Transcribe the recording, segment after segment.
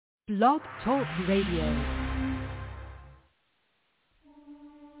Blog Talk Radio.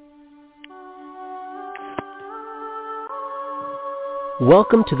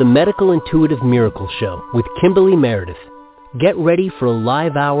 Welcome to the Medical Intuitive Miracle Show with Kimberly Meredith. Get ready for a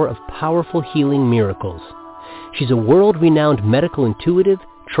live hour of powerful healing miracles. She's a world-renowned medical intuitive,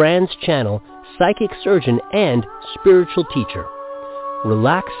 trans-channel, psychic surgeon, and spiritual teacher.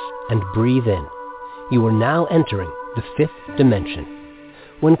 Relax and breathe in. You are now entering the fifth dimension.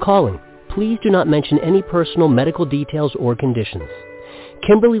 When calling, please do not mention any personal medical details or conditions.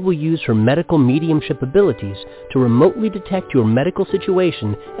 Kimberly will use her medical mediumship abilities to remotely detect your medical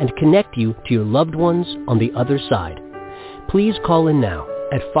situation and connect you to your loved ones on the other side. Please call in now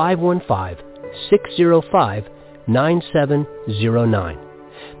at 515-605-9709.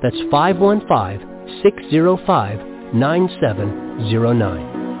 That's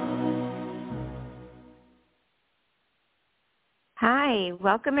 515-605-9709. Hi,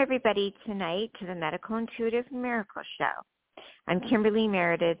 welcome everybody tonight to the Medical Intuitive Miracle Show. I'm Kimberly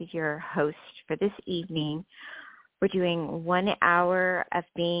Meredith, your host for this evening. We're doing 1 hour of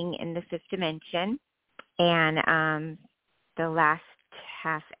being in the fifth dimension, and the last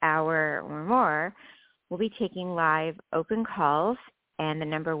half hour or more, we'll be taking live open calls, and the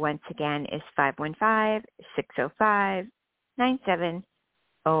number once again is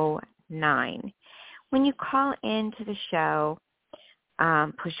 515-605-9709. When you call into the show,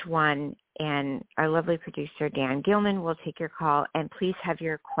 push 1, and our lovely producer, Dan Gilman, will take your call. And please have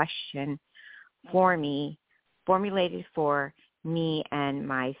your question for me, formulated for me and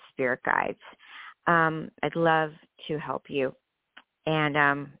my spirit guides. I'd love to help you. And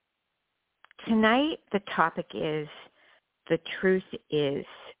tonight the topic is, the truth is.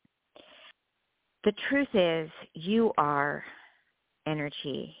 The truth is, you are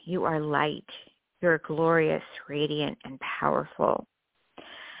energy. You are light. You're glorious, radiant, and powerful.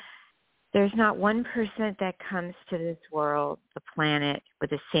 There's not one person that comes to this world, the planet, with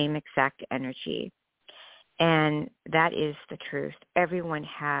the same exact energy. And that is the truth. Everyone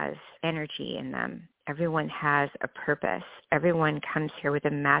has energy in them. Everyone has a purpose. Everyone comes here with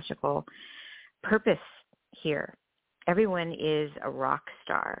a magical purpose here. Everyone is a rock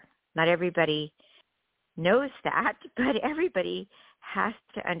star. Not everybody knows that, but everybody has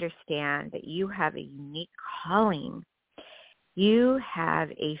to understand that you have a unique calling. You have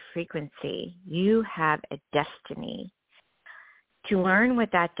a frequency. You have a destiny. To learn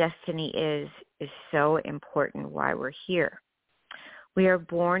what that destiny is so important why we're here. We are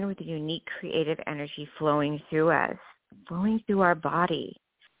born with a unique creative energy flowing through us, flowing through our body.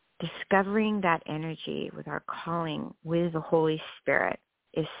 Discovering that energy with our calling with the Holy Spirit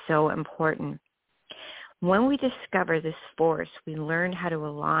is so important. When we discover this force, we learn how to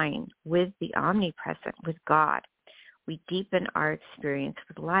align with the omnipresent, with God. We deepen our experience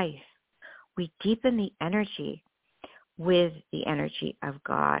with life. We deepen the energy with the energy of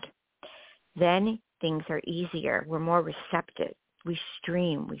God. Then things are easier. We're more receptive. We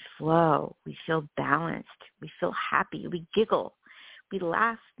stream. We flow. We feel balanced. We feel happy. We giggle. We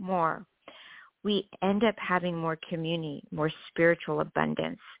laugh more. We end up having more community, more spiritual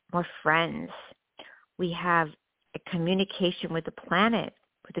abundance, more friends. We have a communication with the planet,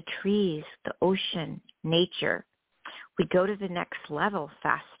 with the trees, the ocean, nature. We go to the next level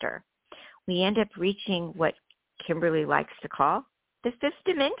faster. We end up reaching what Kimberly likes to call the fifth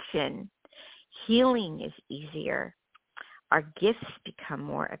dimension. Healing is easier. Our gifts become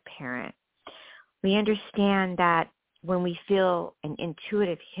more apparent. We understand that when we feel an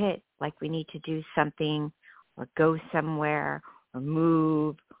intuitive hit, like we need to do something or go somewhere or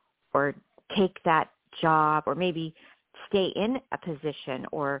move or take that job or maybe stay in a position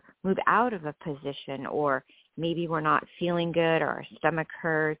or move out of a position, or maybe we're not feeling good or our stomach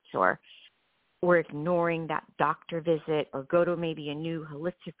hurts, or we're ignoring that doctor visit, or go to maybe a new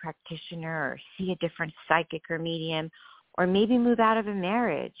holistic practitioner, or see a different psychic or medium, or maybe move out of a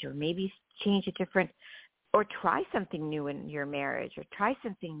marriage, or maybe change a different, or try something new in your marriage, or try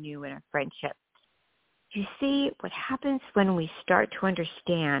something new in a friendship. You see, what happens when we start to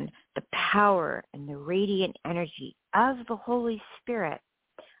understand the power and the radiant energy of the Holy Spirit,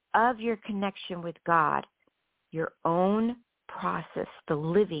 of your connection with God, your own process, the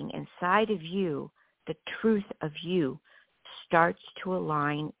living inside of you, the truth of you, starts to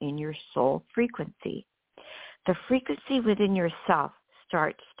align in your soul frequency. The frequency within yourself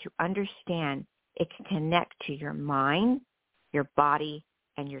starts to understand it can connect to your mind, your body,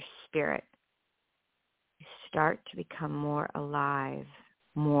 and your spirit. You start to become more alive,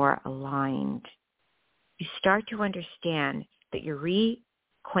 more aligned. You start to understand that you're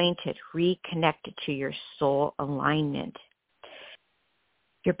reacquainted, reconnected to your soul alignment.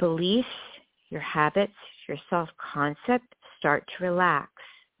 Your beliefs, your habits, your self-concept start to relax.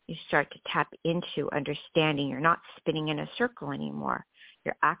 You start to tap into understanding. You're not spinning in a circle anymore.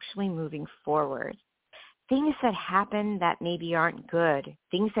 You're actually moving forward. Things that happen that maybe aren't good,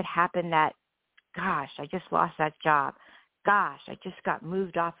 things that happen that, gosh, I just lost that job. Gosh, I just got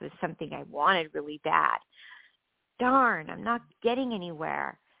moved off of something I wanted really bad. Darn, I'm not getting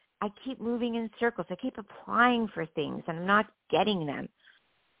anywhere. I keep moving in circles. I keep applying for things, and I'm not getting them.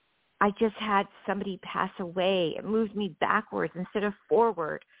 I just had somebody pass away. It moved me backwards instead of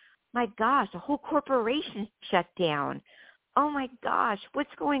forward. My gosh, the whole corporation shut down. Oh, my gosh,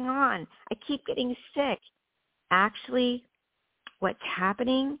 what's going on? I keep getting sick. Actually, what's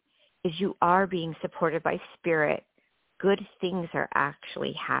happening is you are being supported by Spirit. Good things are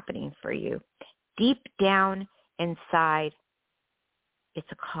actually happening for you. Deep down inside, it's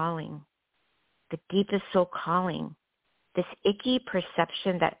a calling, the deepest soul calling. This icky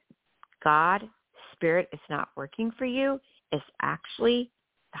perception that God, Spirit, is not working for you is actually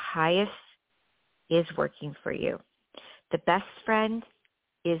the highest is working for you. The best friend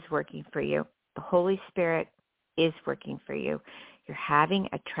is working for you. The Holy Spirit is working for you. You're having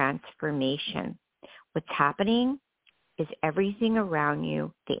a transformation. What's happening is everything around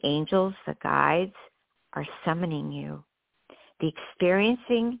you, the angels, the guides, are summoning you. The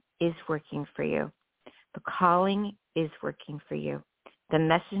experiencing is working for you. The calling is working for you. The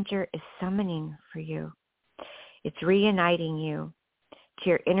messenger is summoning for you. It's reuniting you to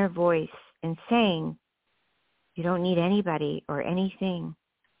your inner voice and saying, you don't need anybody or anything.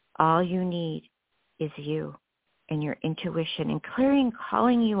 All you need is you and your intuition, and clearing,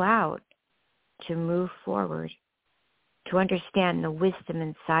 calling you out to move forward, to understand the wisdom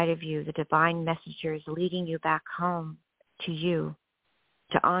inside of you, the divine messengers leading you back home to you,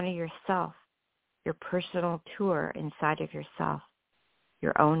 to honor yourself, your personal tour inside of yourself,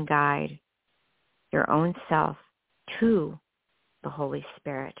 your own guide, your own self, to the Holy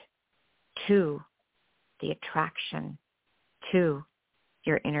Spirit, to the attraction, to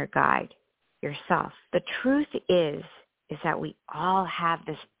your inner guide, yourself. The truth is that we all have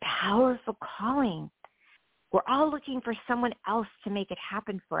this powerful calling. We're all looking for someone else to make it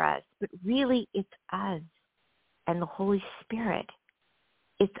happen for us, but really it's us and the Holy Spirit.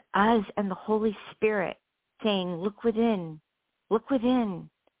 It's us and the Holy Spirit saying, look within, look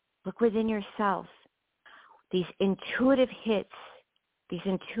within, look within yourself. These intuitive hits, these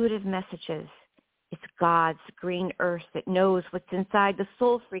intuitive messages, it's God's green earth that knows what's inside the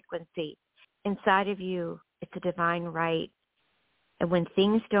soul frequency. Inside of you, it's a divine right. And when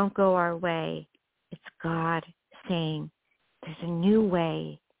things don't go our way, it's God saying, there's a new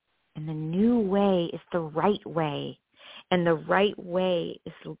way, and the new way is the right way. And the right way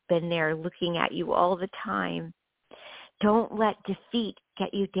has been there looking at you all the time. Don't let defeat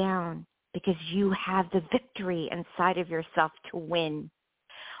get you down, because you have the victory inside of yourself to win.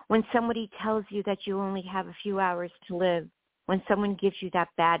 When somebody tells you that you only have a few hours to live, when someone gives you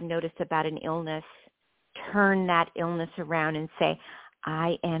that bad notice about an illness, turn that illness around and say,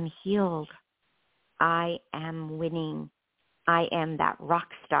 I am healed. I am winning. I am that rock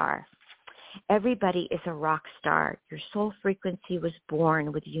star. Everybody is a rock star. Your soul frequency was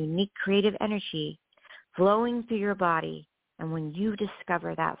born with unique creative energy flowing through your body. And when you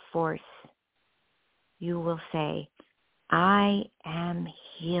discover that force, you will say, I am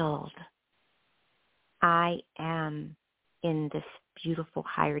healed. I am in this beautiful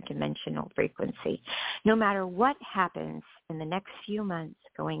higher dimensional frequency. No matter what happens in the next few months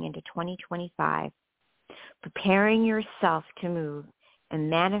going into 2025, preparing yourself to move and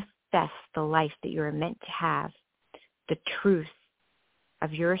manifest the life that you are meant to have, the truth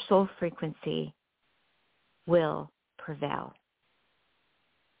of your soul frequency will prevail.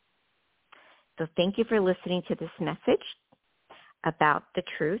 So thank you for listening to this message about the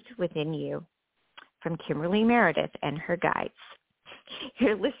truth within you from Kimberly Meredith and her guides.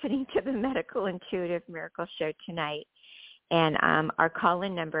 You're listening to the Medical Intuitive Miracle Show tonight, and our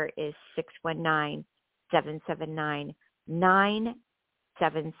call-in number is 619-779-9771.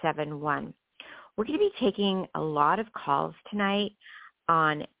 We're going to be taking a lot of calls tonight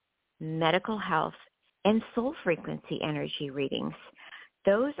on medical health and soul frequency energy readings.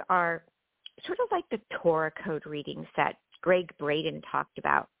 Those are sort of like the Torah code readings that Greg Braden talked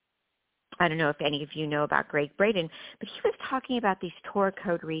about. I don't know if any of you know about Greg Braden, but he was talking about these Torah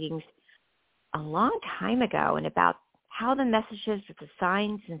code readings a long time ago, and about how the messages of the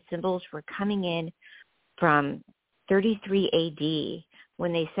signs and symbols were coming in from 33 AD,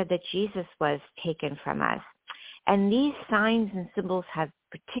 when they said that Jesus was taken from us. And these signs and symbols have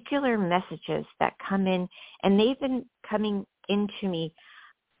particular messages that come in, and they've been coming into me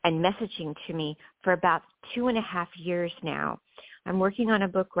and messaging to me for about 2.5 years now. I'm working on a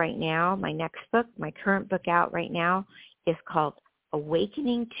book right now. My next book, my current book out right now, is called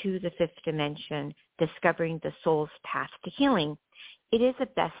Awakening to the Fifth Dimension, Discovering the Soul's Path to Healing. It is a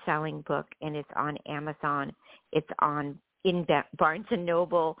best-selling book, and it's on Amazon. It's in Barnes &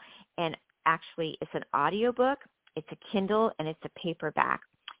 Noble, and actually it's an audiobook, it's a Kindle, and it's a paperback.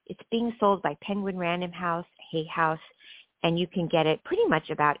 It's being sold by Penguin Random House, Hay House, and you can get it pretty much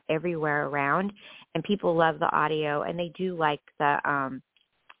about everywhere around. And people love the audio, and they do like the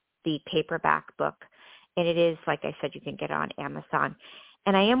paperback book. And it is, like I said, you can get it on Amazon.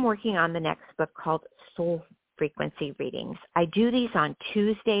 And I am working on the next book called Soul Frequency Readings. I do these on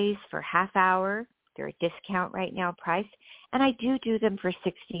Tuesdays for half hour. They're a discount right now price. And I do them for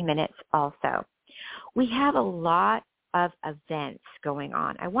 60 minutes also. We have a lot of events going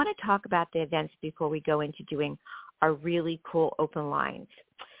on. I want to talk about the events before we go into doing our really cool open lines.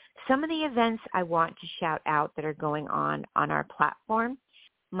 Some of the events I want to shout out that are going on our platform.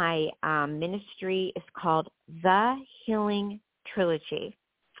 My ministry is called The Healing Trilogy.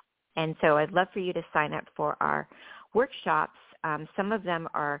 And so I'd love for you to sign up for our workshops. Some of them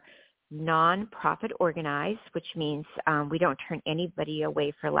are nonprofit organized, which means we don't turn anybody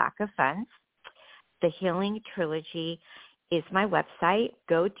away for lack of funds. The Healing Trilogy is my website.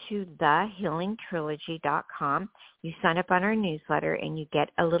 Go to thehealingtrilogy.com. You sign up on our newsletter, and you get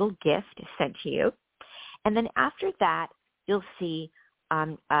a little gift sent to you. And then after that, you'll see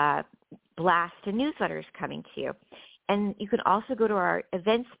blast and newsletters coming to you. And you can also go to our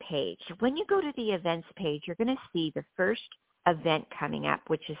events page. When you go to the events page, you're going to see the first event coming up,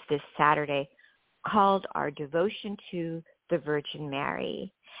 which is this Saturday, called our Devotion to the Virgin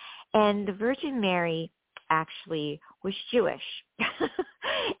Mary. And the Virgin Mary actually was Jewish.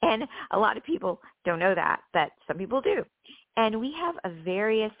 And a lot of people don't know that, but some people do. And we have a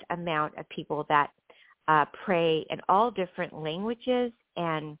various amount of people that pray in all different languages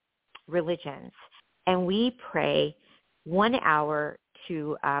and religions. And we pray 1 hour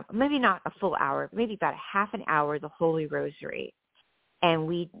to, maybe not a full hour, maybe about a half an hour, the Holy Rosary. And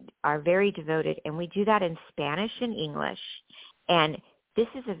we are very devoted, and we do that in Spanish and English. And this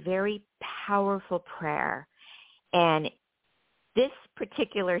is a very powerful prayer. And this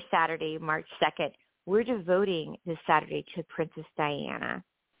particular Saturday, March 2nd, we're devoting this Saturday to Princess Diana.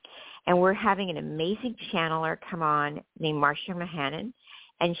 And we're having an amazing channeler come on named Marcia Mahanan,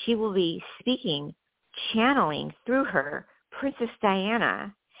 and she will be channeling through her Princess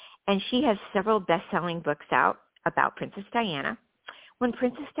Diana. And she has several best-selling books out about Princess Diana. When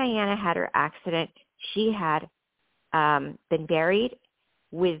Princess Diana had her accident, she had been buried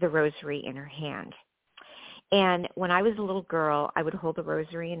with the rosary in her hand. And when I was a little girl, I would hold the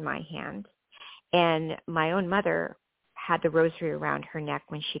rosary in my hand. And my own mother had the rosary around her neck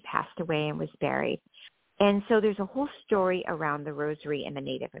when she passed away and was buried. And so there's a whole story around the rosary and the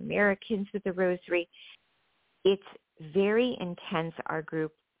Native Americans with the rosary. It's very intense, our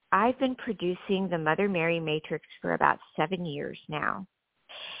group. I've been producing the Mother Mary Matrix for about 7 years now.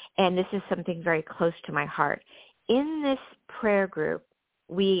 And this is something very close to my heart. In this prayer group,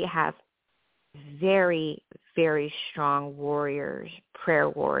 we have very, very strong warriors, prayer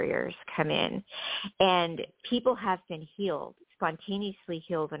warriors come in. And people have been healed, spontaneously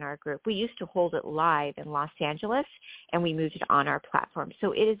healed in our group. We used to hold it live in Los Angeles, and we moved it on our platform.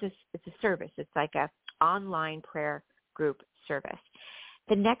 So it's a service. It's like a online prayer group service.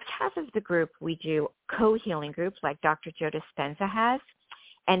 The next half of the group, we do co-healing groups like Dr. Joe Dispenza has.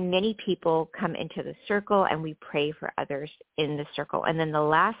 And many people come into the circle, and we pray for others in the circle. And then the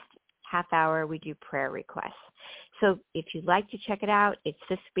last half hour, we do prayer requests. So if you'd like to check it out, it's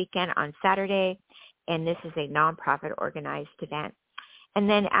this weekend on Saturday, and this is a nonprofit organized event. And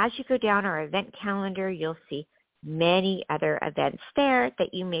then as you go down our event calendar, you'll see many other events there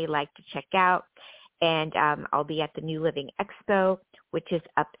that you may like to check out. And I'll be at the New Living Expo, which is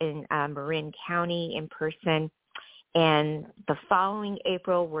up in Marin County in person. And the following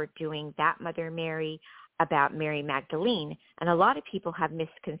April, we're doing That Mother Mary about Mary Magdalene. And a lot of people have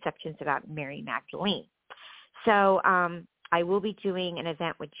misconceptions about Mary Magdalene. So I will be doing an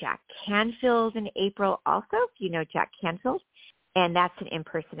event with Jack Canfield in April also, if you know Jack Canfield. And that's an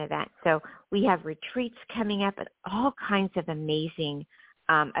in-person event. So we have retreats coming up and all kinds of amazing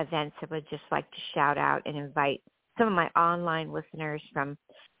events that I would just like to shout out and invite some of my online listeners from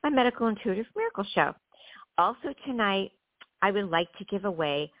my Medical Intuitive Miracle Show. Also tonight, I would like to give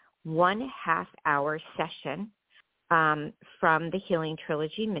away 1 half-hour session from the Healing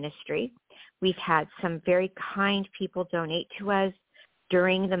Trilogy Ministry. We've had some very kind people donate to us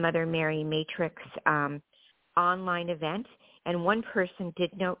during the Mother Mary Matrix online event. and one person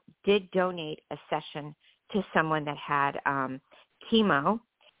did donate a session to someone that had chemo,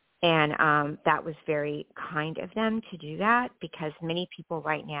 and that was very kind of them to do that, because many people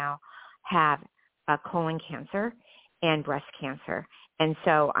right now have colon cancer and breast cancer. And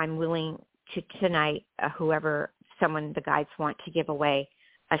so I'm willing to tonight, someone the guides want to give away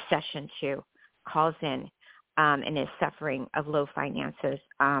a session to, calls in and is suffering of low finances,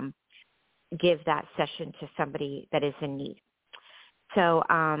 give that session to somebody that is in need. So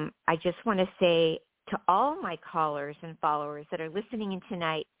I just want to say to all my callers and followers that are listening in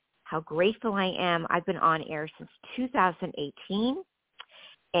tonight, how grateful I am. I've been on air since 2018,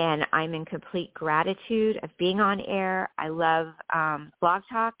 and I'm in complete gratitude of being on air. I love Blog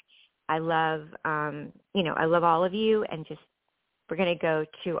Talk. I love, I love all of you. And we're going to go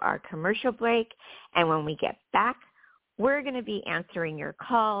to our commercial break. And when we get back, we're going to be answering your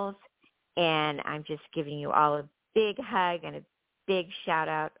calls. And I'm just giving you all a big hug and a big shout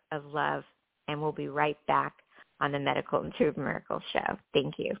out of love. And we'll be right back on the Medical Intuitive Miracle Show.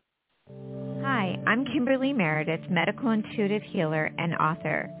 Thank you. Hi, I'm Kimberly Meredith, medical intuitive healer and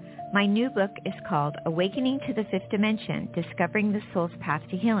author. My new book is called Awakening to the Fifth Dimension, Discovering the Soul's Path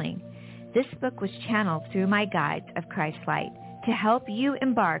to Healing. This book was channeled through my guides of Christ Light to help you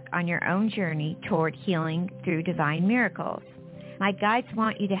embark on your own journey toward healing through divine miracles. My guides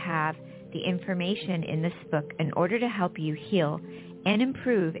want you to have the information in this book in order to help you heal and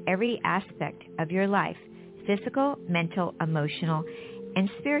improve every aspect of your life, physical, mental, emotional, and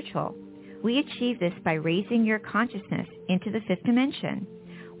spiritual. We achieve this by raising your consciousness into the fifth dimension,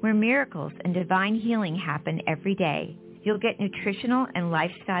 where miracles and divine healing happen every day. You'll get nutritional and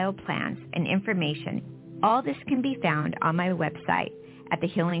lifestyle plans and information. All this can be found on my website at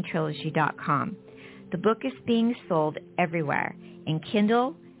thehealingtrilogy.com. The book is being sold everywhere in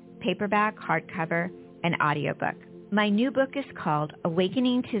Kindle, paperback, hardcover, and audiobook. My new book is called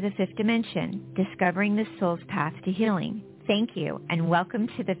Awakening to the Fifth Dimension, Discovering the Soul's Path to Healing. Thank you, and welcome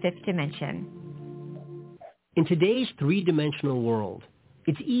to the Fifth Dimension. In today's three-dimensional world,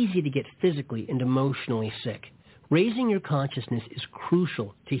 it's easy to get physically and emotionally sick. Raising your consciousness is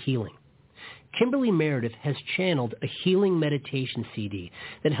crucial to healing. Kimberly Meredith has channeled a healing meditation CD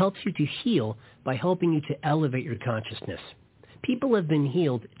that helps you to heal by helping you to elevate your consciousness. People have been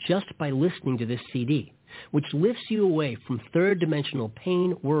healed just by listening to this CD, which lifts you away from third-dimensional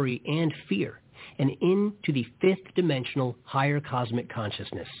pain, worry, and fear, and into the fifth-dimensional higher cosmic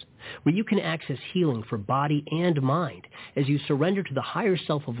consciousness, where you can access healing for body and mind as you surrender to the higher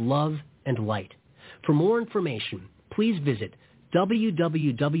self of love and light. For more information, please visit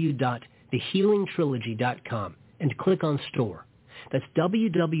www.thehealingtrilogy.com and click on Store. That's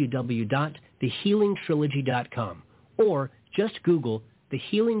www.thehealingtrilogy.com, or just Google The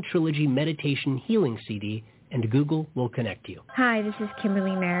Healing Trilogy Meditation Healing CD, and Google will connect you. Hi, this is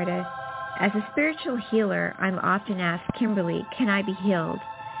Kimberly Meredith. As a spiritual healer, I'm often asked, Kimberly, can I be healed?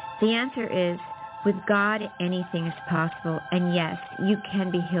 The answer is, with God, anything is possible, and yes, you can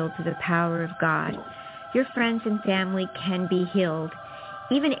be healed through the power of God. Your friends and family can be healed.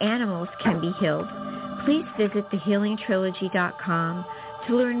 Even animals can be healed. Please visit thehealingtrilogy.com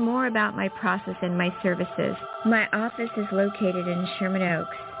to learn more about my process and my services. My office is located in Sherman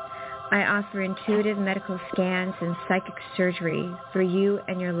Oaks. I offer intuitive medical scans and psychic surgery for you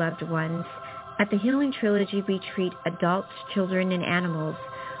and your loved ones. At the Healing Trilogy, we treat adults, children, and animals.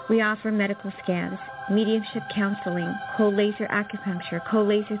 We offer medical scans, mediumship counseling, cold laser acupuncture, cold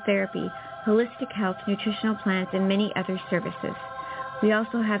laser therapy, holistic health, nutritional plans, and many other services. We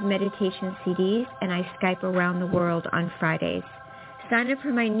also have meditation CDs, and I Skype around the world on Fridays. Sign up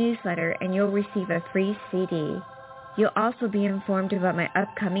for my newsletter, and you'll receive a free CD. You'll also be informed about my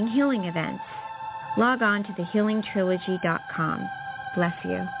upcoming healing events. Log on to thehealingtrilogy.com. Bless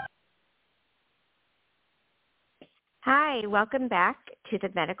you. Hi, welcome back to the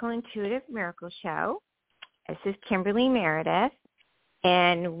Medical Intuitive Miracle Show. This is Kimberly Meredith,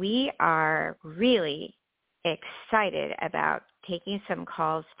 and we are really excited about taking some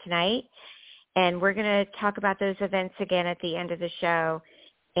calls tonight. And we're going to talk about those events again at the end of the show,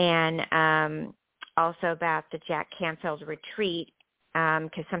 and also about the Jack Canfield retreat,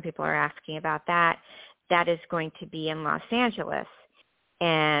 because some people are asking about that. That is going to be in Los Angeles,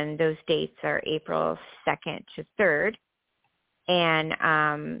 and those dates are April 2nd to 3rd. And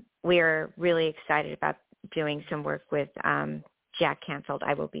we're really excited about doing some work with Jack Canfield.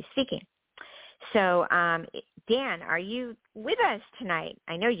 I will be speaking. So, Dan, are you with us tonight?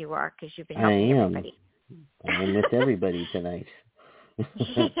 I know you are, because you've been helping everybody. I'm with everybody tonight.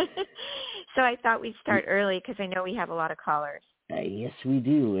 So I thought we'd start early because I know we have a lot of callers. Yes, we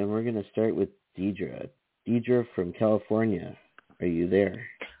do. And we're going to start with Deidre. Deidre from California. Are you there?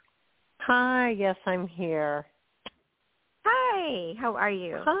 Hi, yes, I'm here. Hi, how are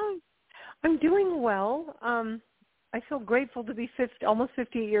you? Hi, I'm doing well. I feel grateful to be almost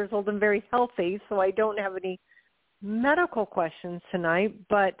 58 years old and very healthy, so I don't have any medical questions tonight,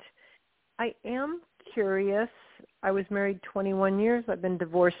 but I am curious. I was married 21 years. I've been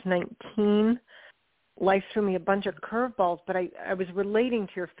divorced 19. Life threw me a bunch of curveballs, but I was relating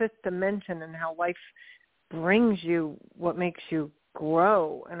to your fifth dimension and how life brings you what makes you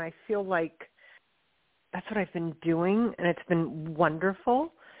grow. And I feel like that's what I've been doing, and it's been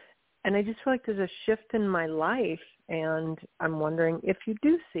wonderful. And I just feel like there's a shift in my life, and I'm wondering if you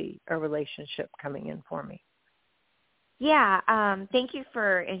do see a relationship coming in for me. Yeah, thank you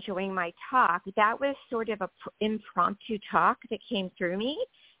for enjoying my talk. That was sort of an impromptu talk that came through me,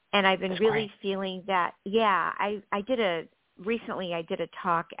 and I've been really feeling that, recently I did a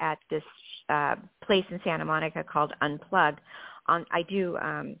talk at this place in Santa Monica called Unplug. I do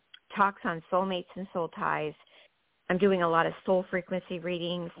talks on soulmates and soul ties. I'm doing a lot of soul frequency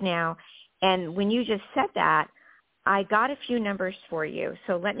readings now, and when you just said that, I got a few numbers for you,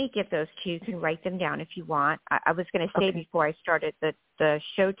 so let me give those to you. You can write them down if you want. I was going to say before I started the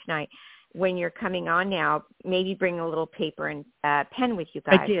show tonight, when you're coming on now, maybe bring a little paper and pen with you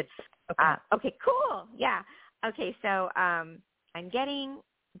guys. I did. Okay, cool. Yeah. Okay, so I'm getting,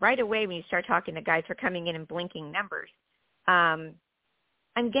 right away when you start talking, the guys are coming in and blinking numbers.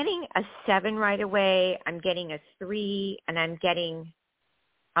 I'm getting a 7 right away. I'm getting a 3, and I'm getting,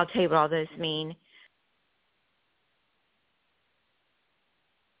 I'll tell you what all those mean.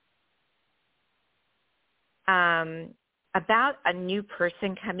 About a new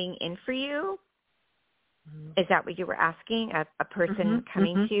person coming in for you. Is that what you were asking? A person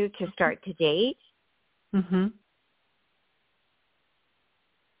coming to you to start to date? Mm-hmm.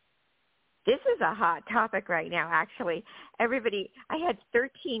 This is a hot topic right now, actually. Everybody, I had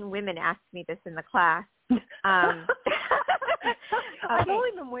 13 women ask me this in the class. I've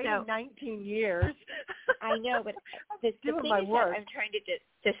only been waiting 19 years. I know, but the thing is that I'm trying to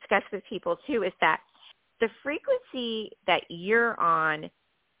discuss with people, too, is that the frequency that you're on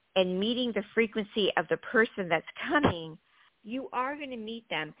and meeting the frequency of the person that's coming, you are going to meet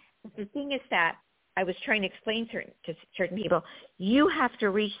them. The thing is that I was trying to explain to certain people, you have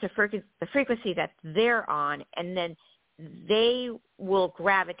to reach the frequency that they're on, and then they will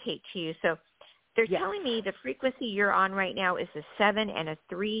gravitate to you. So they're telling me the frequency you're on right now is a 7 and a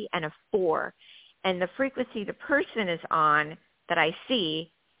 3 and a 4. And the frequency the person is on that I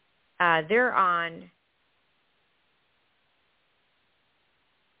see, they're on...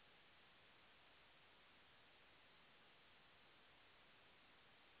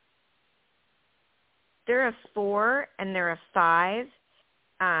 They're a 4 and they're a 5.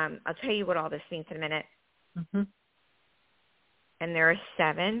 I'll tell you what all this means in a minute. Mm-hmm. And they're a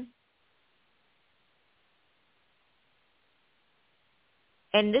 7.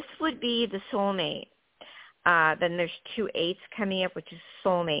 And this would be the soulmate. Then there's 2 8s coming up, which is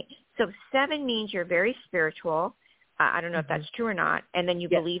soulmate. So 7 means you're very spiritual. I don't know if that's true or not. And then you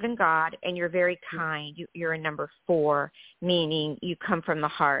believe in God, and you're very kind. You're a number 4, meaning you come from the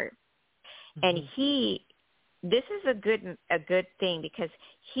heart. And this is a good thing, because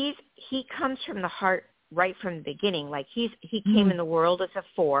he comes from the heart right from the beginning. Like he came in the world as a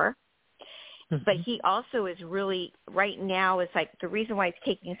 4, but he also is really, right now, is like the reason why it's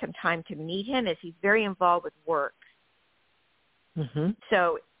taking some time to meet him is he's very involved with work.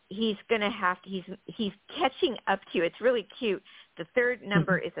 So he's going to have to, he's catching up to you. It's really cute. The third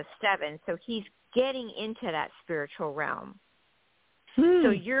number is a 7, so he's getting into that spiritual realm. So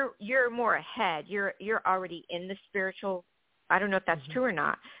you're more ahead. You're already in the spiritual. I don't know if that's true or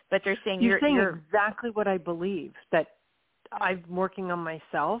not, but they're saying you're saying exactly what I believe, that I'm working on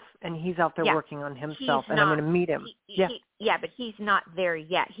myself and he's out there working on himself, and I'm going to meet him. But he's not there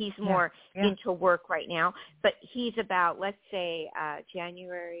yet. He's more into work right now, but he's about, let's say,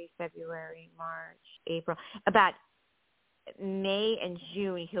 January, February, March, April, about May and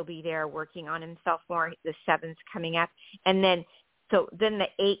June, he'll be there working on himself more. The 7's coming up, and then the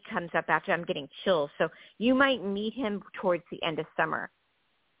 8 comes up after. I'm getting chills. So you might meet him towards the end of summer.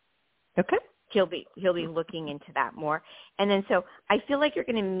 Okay. He'll be looking into that more. And then so I feel like you're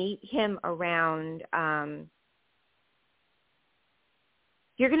going to meet him around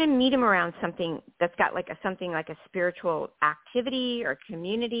you're going to meet him around something that's got something like a spiritual activity or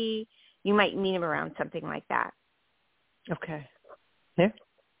community. You might meet him around something like that. Okay. Yeah.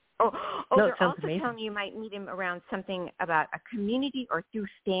 No, they're also amazing. Telling you might meet him around something about a community or through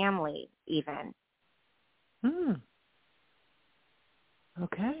family even.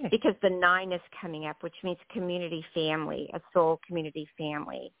 Okay. Because the 9 is coming up, which means community family, a soul community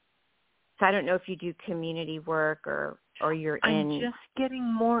family. So I don't know if you do community work or you're in. I'm just getting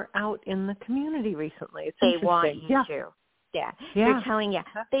more out in the community recently. It's they interesting. want you Yeah. to. Yeah. Yeah. They're telling you.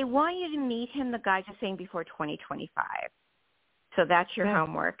 They want you to meet him, the guys are saying, before 2025. So that's your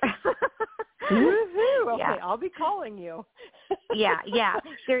homework. Woohoo! Okay, yeah. I'll be calling you. yeah.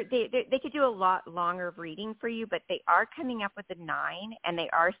 They could do a lot longer of reading for you, but they are coming up with a 9, and they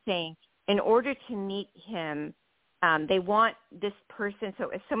are saying in order to meet him, they want this person. So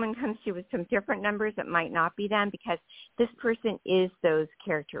if someone comes to you with some different numbers, it might not be them, because this person is those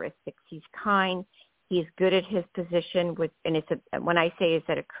characteristics. He's kind. He's good at his position. And when I say, is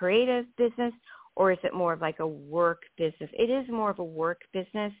it a creative business or is it more of like a work business? It is more of a work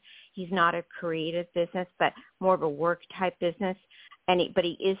business. He's not a creative business, but more of a work type business. But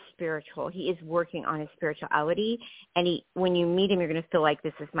he is spiritual. He is working on his spirituality. And when you meet him, you're going to feel like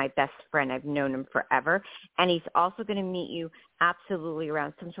this is my best friend. I've known him forever. And he's also going to meet you absolutely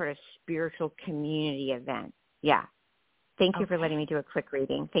around some sort of spiritual community event. Yeah. Thank you for letting me do a quick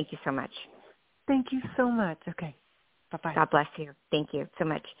reading. Thank you so much. Thank you so much. Okay. Bye-bye. God bless you. Thank you so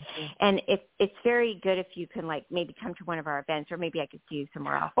much. And it's very good if you can maybe come to one of our events, or maybe I could see you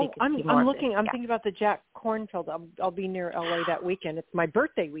somewhere else. I'm thinking about the Jack Kornfield. I'll be near LA that weekend. It's my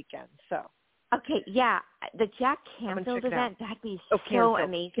birthday weekend, so. Okay, yeah. The Jack Canfield event, that'd be so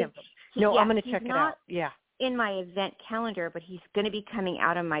amazing. Canfield. No, I'm going to check it out. Yeah. In my event calendar, but he's going to be coming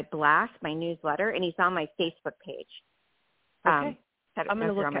out on my blast, my newsletter, and he's on my Facebook page. Okay. I'm going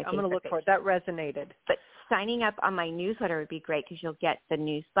to look for it. That resonated. But signing up on my newsletter would be great, because you'll get the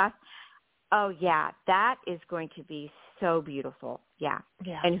news blast. Oh, yeah. That is going to be so beautiful. Yeah.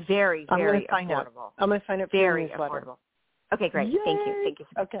 And very, very affordable. I'm going to sign up for very your newsletter. Affordable. Okay, great. Yay! Thank you.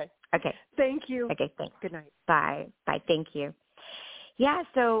 Okay. Thank you. Okay, thanks. Good night. Bye. Thank you. Yeah,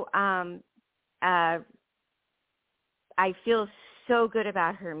 so I feel so good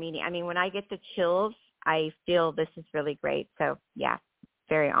about her meeting. I mean, when I get the chills, I feel this is really great. So, yeah,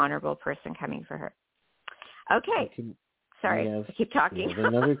 very honorable person coming for her. Okay. Sorry, I keep talking. We have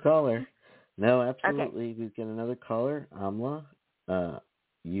another caller. No, absolutely. Okay. We've got another caller. Amla,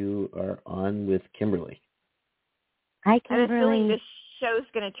 you are on with Kimberly. Hi, Kimberly. I have a feeling this show's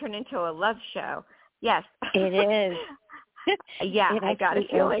going to turn into a love show. Yes. It is. Yeah, I got a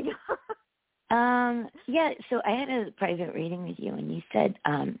feeling. Yeah, so I had a private reading with you, and you said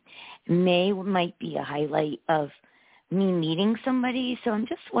May might be a highlight of me meeting somebody. So I'm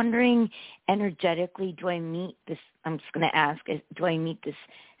just wondering, energetically, do I meet this? I'm just going to ask, do I meet this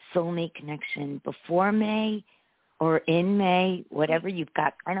soulmate connection before May or in May? Whatever you've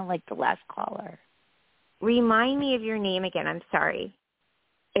got, kind of like the last caller. Remind me of your name again. I'm sorry.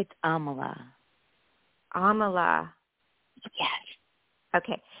 It's Amala. Amala. Yes.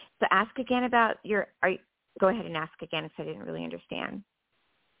 Okay. So ask again about go ahead and ask again if I didn't really understand.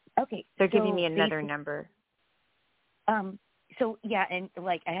 Okay. They're giving me another number. So yeah, and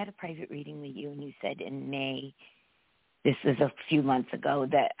like I had a private reading with you, and you said in May, this was a few months ago,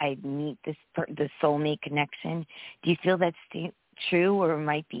 that I'd meet the soulmate connection. Do you feel that's true, or it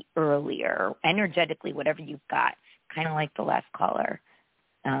might be earlier, energetically, whatever you've got, kind of like the last caller?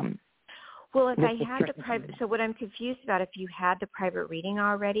 Well, if I had the private, so what I'm confused about, if you had the private reading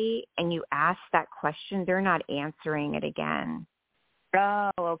already and you asked that question, they're not answering it again.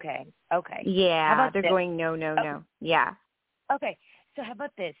 Oh, okay. Yeah, they're going, no. Yeah. Okay, so how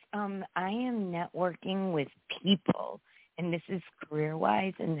about this? I am networking with people, and this is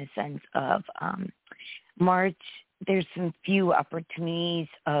career-wise in the sense of March, there's some few opportunities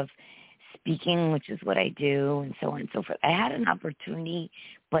of speaking, which is what I do, and so on and so forth. I had an opportunity,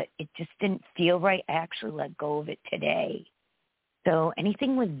 but it just didn't feel right. I actually let go of it today. So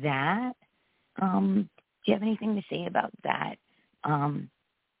anything with that? Do you have anything to say about that?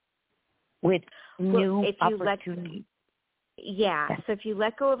 With new opportunities? So if you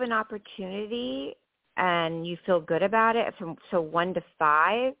let go of an opportunity and you feel good about it, so 1 to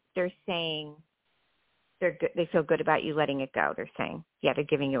 5, they're saying they feel good about you letting it go. They're saying, yeah, they're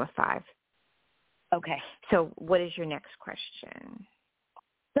giving you a 5. Okay. So what is your next question?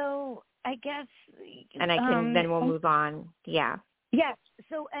 So I guess, and I can then we'll move on. Yeah. Yes.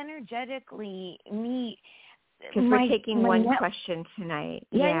 So energetically, because we're taking one question tonight.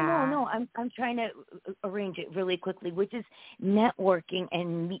 Yeah. No. I'm trying to arrange it really quickly, which is networking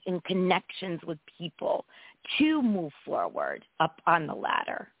and connections with people to move forward up on the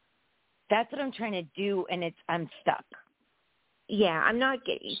ladder. That's what I'm trying to do, and I'm stuck. I'm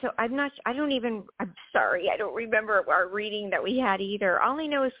sorry, I don't remember our reading that we had either. All I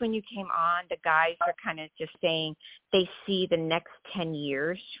know is when you came on, the guys are kind of just saying they see the next 10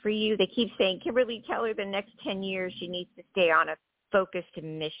 years for you. They keep saying, Kimberly, tell her the next 10 years she needs to stay on a focused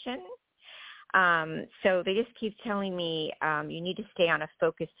mission. So they just keep telling me you need to stay on a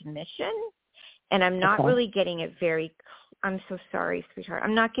focused mission. And I'm not really getting I'm so sorry, sweetheart.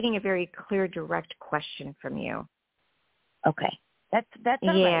 I'm not getting a very clear, direct question from you. Okay. That's all right.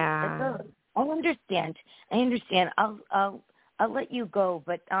 That's all right. I'll understand. I understand. I'll let you go,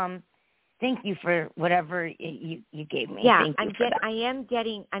 but thank you for whatever you gave me. Yeah, thank you I'm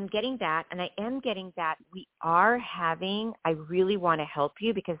getting that, and I am getting that we are having. I really want to help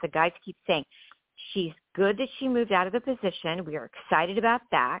you because the guys keep saying she's good that she moved out of the position. We are excited about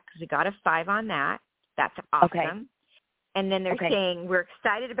that because we got a 5 on that. That's awesome. Okay. And then they're saying we're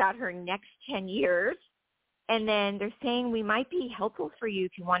excited about her next 10 years. And then they're saying we might be helpful for you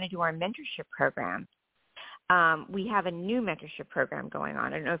if you want to do our mentorship program. We have a new mentorship program going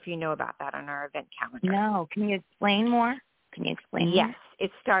on. I don't know if you know about that on our event calendar. No. Can you explain more? Yes.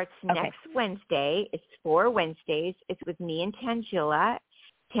 It starts next Wednesday. It's 4 Wednesdays. It's with me and Tangela.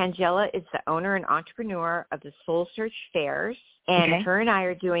 Tangela is the owner and entrepreneur of the Soul Search Fairs. And her and I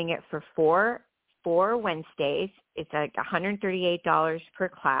are doing it for four Wednesdays. It's like $138 per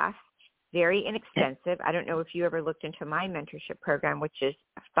class. Very inexpensive. I don't know if you ever looked into my mentorship program, which is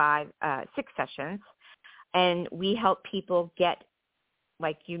 6 sessions. And we help people get,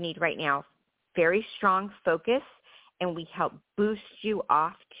 like you need right now, very strong focus, and we help boost you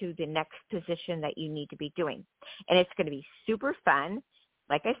off to the next position that you need to be doing. And it's going to be super fun.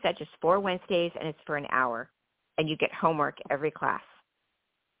 Like I said, just 4 Wednesdays, and it's for an hour. And you get homework every class.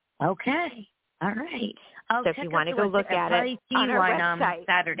 Okay. All right. So if you want to go look at it on our website.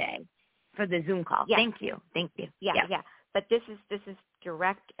 Saturday. For the Zoom call. Yeah. Thank you. Yeah. But this is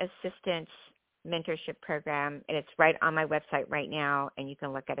direct assistance mentorship program, and it's right on my website right now, and you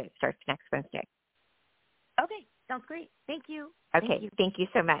can look at it. It starts next Wednesday. Okay. Sounds great. Thank you. Okay. Thank you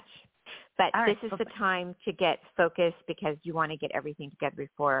so much. But this is the time to get focused because you want to get everything together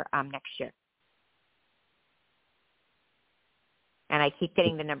before next year. And I keep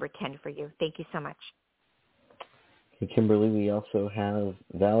getting the number 10 for you. Thank you so much. Kimberly, we also have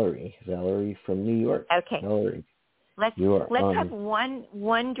Valerie from New York. Okay. Valerie, let's have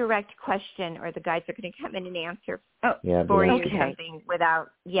one direct question, or the guys are going to come in and answer for you something without,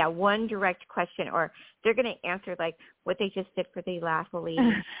 one direct question, or they're going to answer like what they just did for the last lady.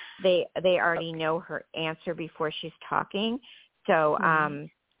 They already know her answer before she's talking. So,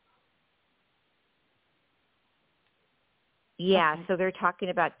 so they're talking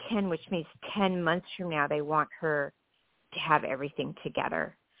about 10, which means 10 months from now they want her to have everything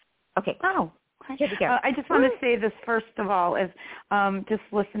together. Okay. Oh, here we go. I just want to say this first of all is just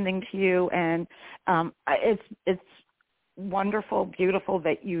listening to you, and it's wonderful, beautiful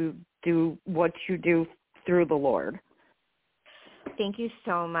that you do what you do through the Lord. Thank you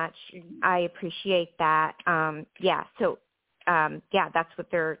so much. I appreciate that. So that's what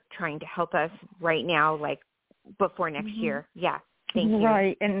they're trying to help us right now, like before next year. Yeah. Thank you.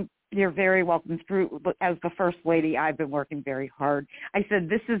 Right. And you're very welcome. As the First Lady, I've been working very hard. I said,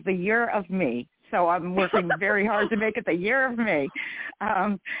 this is the year of me. So I'm working very hard to make it the year of me.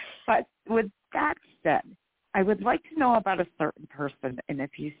 But with that said, I would like to know about a certain person. And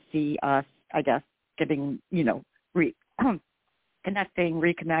if you see us, I guess, getting, reconnecting,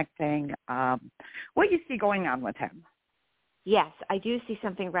 what you see going on with him. Yes, I do see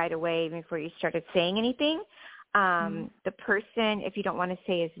something right away before you started saying anything. The person, if you don't want to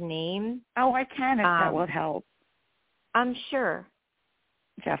say his name. Oh, I can if that would help. I'm sure.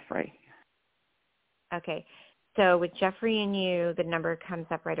 Jeffrey. Okay. So with Jeffrey and you, the number comes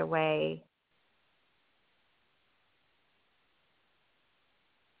up right away.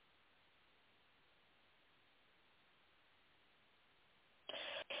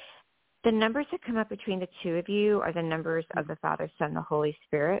 The numbers that come up between the two of you are the numbers of the Father, Son, the Holy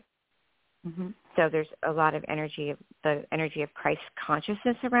Spirit. Mm-hmm. So there's a lot of energy, the energy of Christ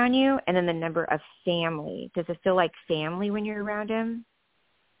consciousness around you, and then the number of family. Does it feel like family when you're around him?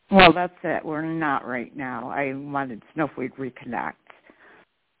 Well, that's it. We're not right now. I wanted to know if we'd reconnect.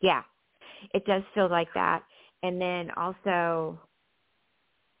 Yeah, it does feel like that. And then also,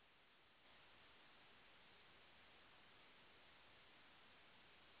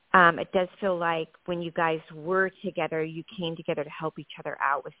 it does feel like when you guys were together, you came together to help each other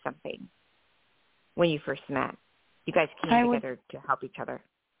out with something. When you first met, you guys came together to help each other.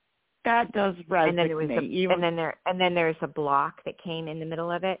 That does resonate and then there was and then there's a block that came in the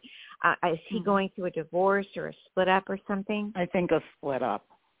middle of it. Is he going through a divorce or a split up or something? I think a split up.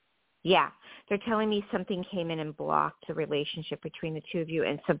 Yeah. They're telling me something came in and blocked the relationship between the two of you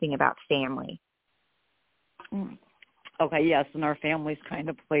and something about family. Okay, yes, and our families kind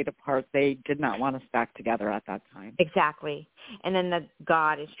of played a part. They did not want us back together at that time. Exactly. And then the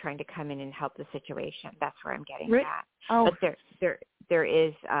God is trying to come in and help the situation. That's where I'm getting at. Oh. But there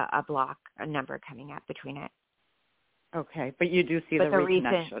is a block, a number coming up between it. Okay, but you do see the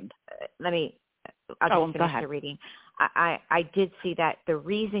reconnection. I'll just finish the reading. I did see that the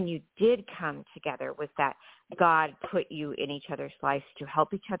reason you did come together was that God put you in each other's lives to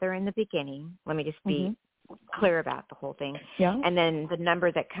help each other in the beginning. Let me just be clear about the whole thing. Yeah. And then the number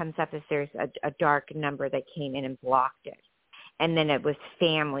that comes up is there's a dark number that came in and blocked it. And then it was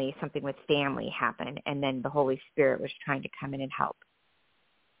family, something with family happened, and then the Holy Spirit was trying to come in and help.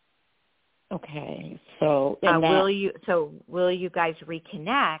 Okay. So will you guys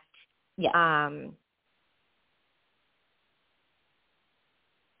reconnect? Yeah.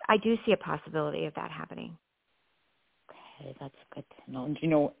 I do see a possibility of that happening. Okay, that's good to know. Do you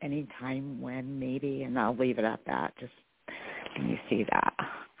know any time when maybe? And I'll leave it at that. Just when you see that.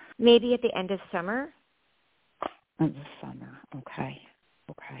 Maybe at the end of summer. End of summer. Okay.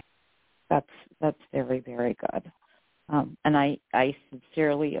 That's very, very good. And I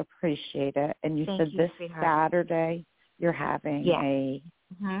sincerely appreciate it. And you said this sweetheart. Saturday you're having is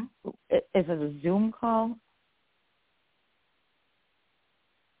it a Zoom call?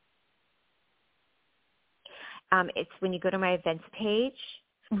 It's when you go to my events page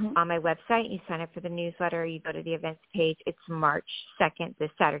on my website, you sign up for the newsletter, you go to the events page. It's March 2nd, this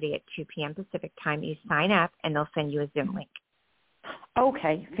Saturday at 2 p.m. Pacific time. You sign up, and they'll send you a Zoom link.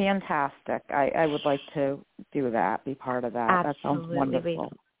 Okay, fantastic. I would like to do that, be part of that. Absolutely. That sounds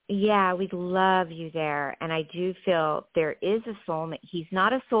wonderful. We'd love you there. And I do feel there is a soulmate. He's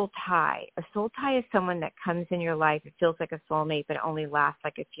not a soul tie. A soul tie is someone that comes in your life. It feels like a soulmate, but only lasts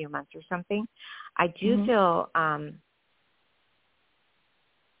like a few months or something. I do feel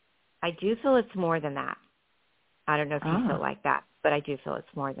it's more than that. I don't know if you feel like that, but I do feel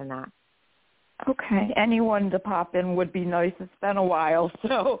it's more than that. Okay. Anyone to pop in would be nice. It's been a while.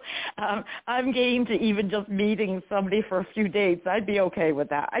 So I'm game to even just meeting somebody for a few dates. I'd be okay with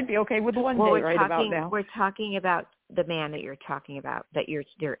that. I'd be okay with one day about now. We're talking about the man that you're talking about, that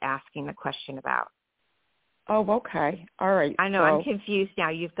you're asking the question about. Oh, okay. All right. I know. I'm confused now.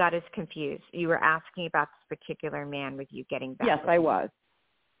 You've got us confused. You were asking about this particular man with you getting back. Yes, I was.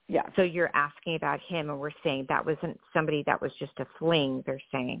 Yeah. So you're asking about him, and we're saying that wasn't somebody that was just a fling, they're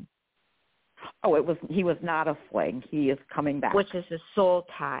saying. Oh, he was not a fling. He is coming back. Which is a soul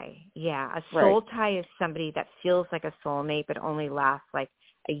tie. Yeah, a soul tie is somebody that feels like a soulmate but only lasts like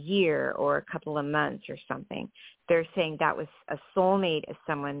a year or a couple of months or something. They're saying that was a soulmate is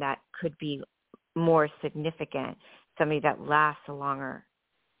someone that could be more significant, somebody that lasts a longer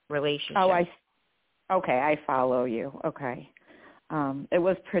relationship. Oh, I follow you. Okay. It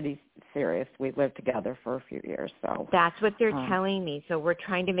was pretty serious. We lived together for a few years, so that's what they're telling me. So we're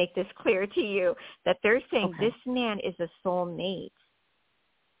trying to make this clear to you that they're saying this man is a soulmate.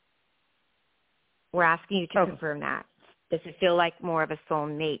 We're asking you to confirm that. Does it feel like more of a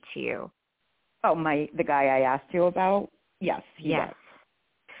soulmate to you? Oh, the guy I asked you about? Yes, he does.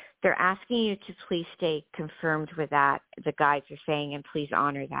 They're asking you to please stay confirmed with that. The guys are saying, and please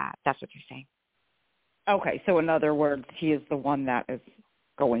honor that. That's what they're saying. Okay, so in other words, he is the one that is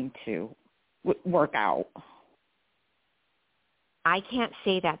going to work out. I can't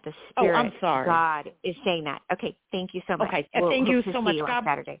say that. The Spirit, I'm sorry. God, is saying that. Okay, thank you so much. Okay, thank you so much. God,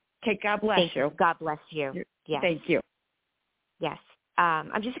 Saturday. Okay, God bless you. God bless you. Yes. Thank you. Yes.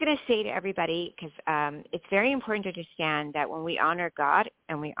 I'm just going to say to everybody, because it's very important to understand that when we honor God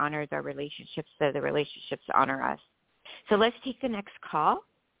and we honor the relationships, so the relationships honor us. So let's take the next call.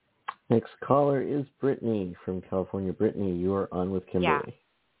 Next caller is Brittany from California. Brittany, you are on with Kimberly. Yeah.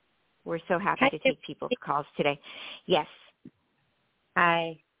 We're so happy to take people's calls today. Yes.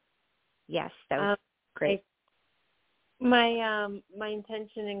 Hi. Yes, that was great. My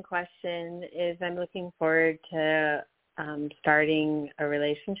intention and question is I'm looking forward to starting a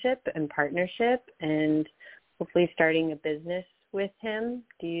relationship and partnership and hopefully starting a business with him.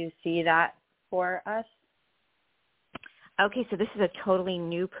 Do you see that for us? Okay, so this is a totally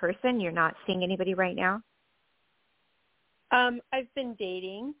new person. You're not seeing anybody right now? I've been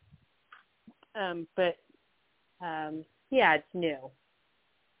dating, but it's new.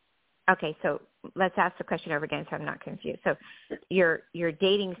 Okay, so let's ask the question over again so I'm not confused. So you're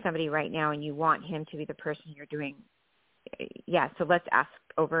dating somebody right now and you want him to be the person you're doing. Yeah, so let's ask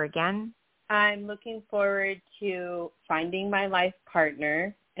over again. I'm looking forward to finding my life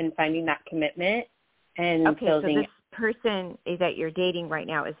partner and finding that commitment and building. So this person that you're dating right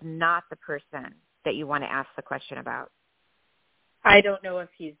now is not the person that you want to ask the question about. I don't know if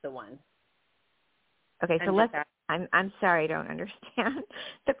he's the one. Okay, so I'm sorry, I don't understand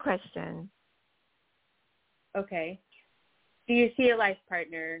the question. Okay. Do you see a life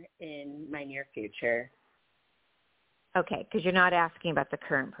partner in my near future? Okay, because you're not asking about the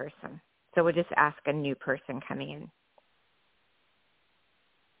current person. So we'll just ask a new person coming in.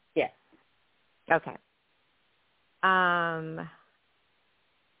 Yes. Okay.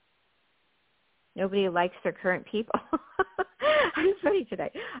 Nobody likes their current people. I'm funny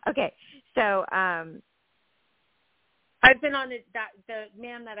today. Okay, so I've been on the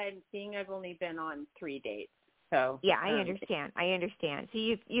man that I'm seeing. I've only been on 3 dates. So yeah, I understand. So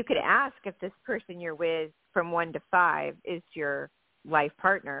you could ask if this person you're with from 1 to 5 is your life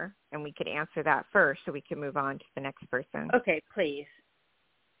partner, and we could answer that first, so we can move on to the next person. Okay, please.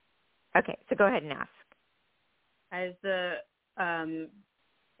 Okay, so go ahead and ask.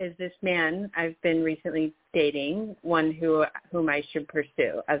 Is this man I've been recently dating one whom I should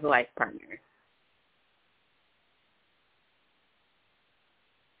pursue as a life partner?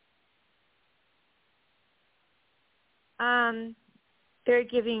 They're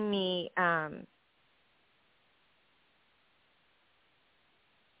giving me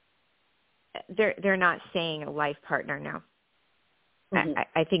they're not saying a life partner now. Mm-hmm.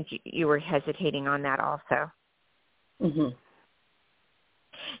 I think you were hesitating on that also. Mm-hmm.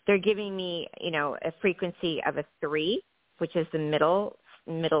 They're giving me, a frequency of a 3, which is the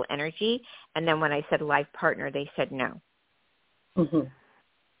middle energy, and then when I said life partner, they said no. Mm-hmm.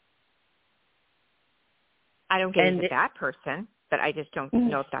 I don't get into that person, but I just don't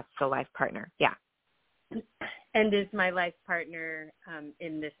know if that's the life partner. Yeah. And is my life partner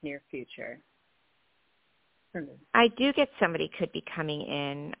in this near future? I do get somebody could be coming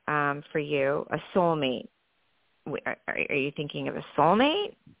in for you, a soulmate. Are you thinking of a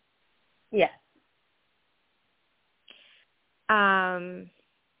soulmate? Yes.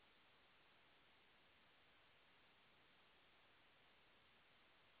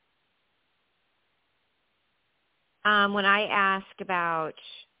 When I ask about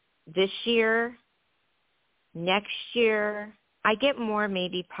this year, next year, I get more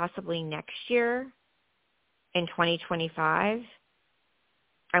maybe possibly next year in 2025.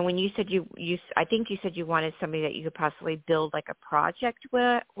 And when you said I think you said you wanted somebody that you could possibly build like a project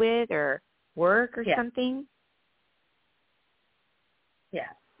with or work or something. Yeah.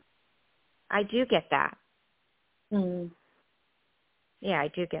 I do get that. Mm-hmm. Yeah, I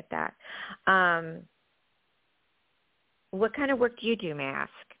do get that. What kind of work do you do, may I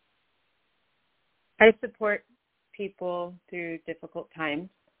ask? I support people through difficult times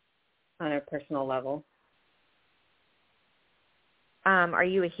on a personal level. Are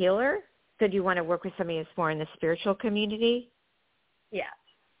you a healer? So do you want to work with somebody that's more in the spiritual community? Yeah.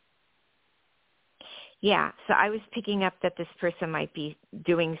 Yeah. So I was picking up that this person might be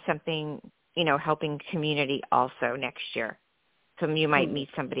doing something, helping community also next year. So you might meet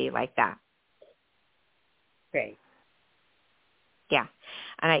somebody like that. Great. Yeah.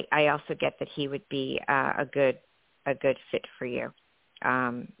 And I also get that he would be a good fit for you,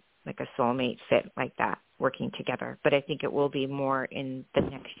 like a soulmate fit like that, working together. But I think it will be more in the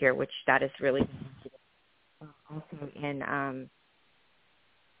next year, which that is really also in,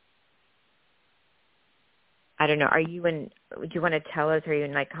 I don't know, do you want to tell us, are you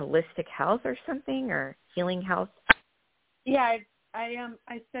in like holistic health or something, or healing health? Yeah, I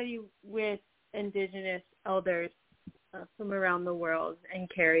study with indigenous elders from around the world and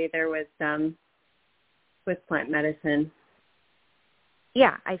carry their wisdom with plant medicine.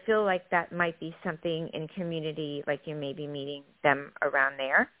 Yeah, I feel like that might be something in community, like you may be meeting them around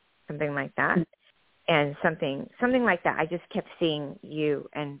there, something like that. And something like that. I just kept seeing you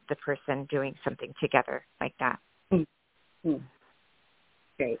and the person doing something together like that. Mm-hmm.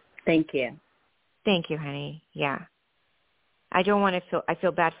 Great. Thank you. Thank you, honey. Yeah. I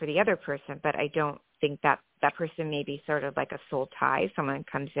feel bad for the other person, but I don't think that person may be sort of like a soul tie. Someone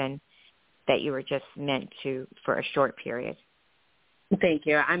comes in that you were just meant to for a short period. Thank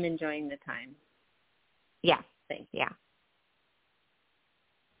you. I'm enjoying the time. Yeah. Thank you. Yeah.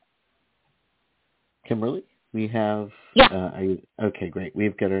 Kimberly, we have... Yeah. Okay, great.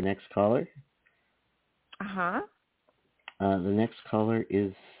 We've got our next caller. Uh-huh. The next caller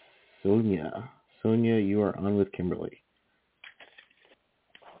is Sonia. Sonia, you are on with Kimberly.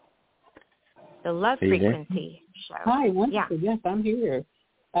 The Love Frequency show. Hi, wonderful. Yeah. Yes, I'm here.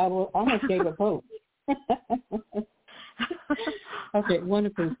 I almost gave up hope. Okay,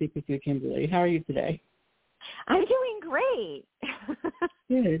 wonderful to speak with you, Kimberly. How are you today? I'm doing great.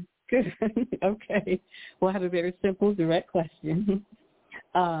 Good. Okay. Well, I have a very simple, direct question.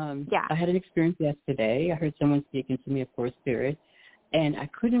 I had an experience yesterday. I heard someone speaking to me, of course, spirit, and I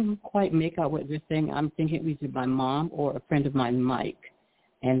couldn't quite make out what they're saying. I'm thinking it was either my mom or a friend of mine, Mike,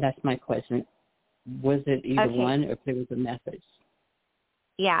 and that's my question. Was it either one, or if there was a message?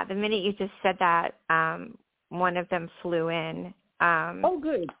 Yeah, the minute you just said that, one of them flew in.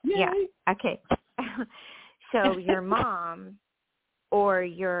 Good. Yay. Yeah. Okay. So your mom or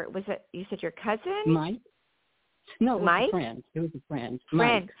you said your cousin? Mike? No, it was Mike? a friend. It was a friend.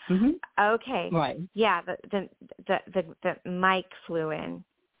 Friend. Mike. Mm-hmm. Okay. Right. Yeah, the Mike flew in.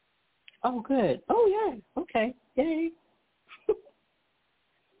 Oh, good. Oh, yeah. Okay. Yay.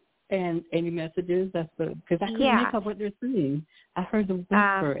 And any messages? Because I couldn't make out what they're saying. I heard the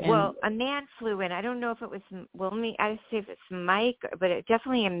whisper. Well, a man flew in. I don't know if it was. Well, I see if it's Mike, but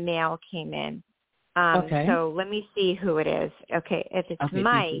definitely a male came in. So let me see who it is. Okay, if it's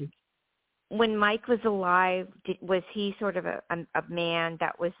Mike. When Mike was alive, was he sort of a man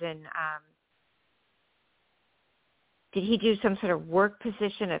that was in? Did he do some sort of work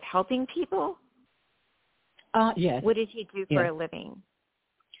position of helping people? Yes. What did he do for a living?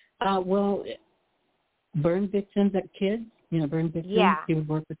 Well, burn victims at kids, burn victims. Yeah. He would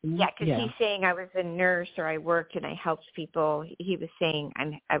work with them. Yeah, because he's saying I was a nurse or I worked and I helped people. He was saying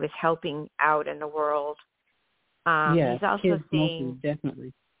I was helping out in the world. He's also kids saying mostly,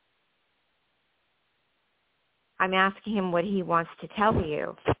 definitely. I'm asking him what he wants to tell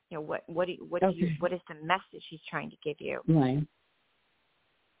you. What is the message he's trying to give you? Right.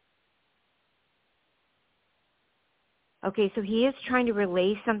 Okay, so he is trying to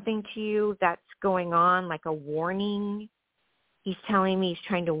relay something to you that's going on, like a warning. He's telling me he's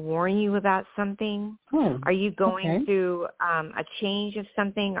trying to warn you about something. Oh, are you going through a change of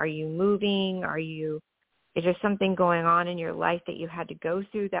something? Are you moving? Is there something going on in your life that you had to go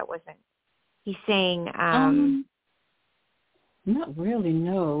through that wasn't? He's saying. Not really,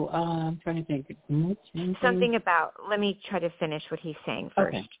 no. I'm trying to think. Something about. Let me try to finish what he's saying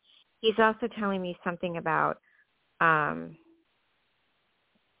first. Okay. He's also telling me something about.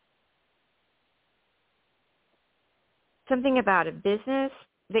 Something about a business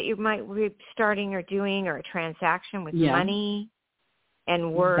that you might be starting or doing, or a transaction with money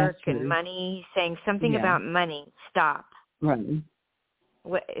and work and money. He's saying something about money. Stop. Right.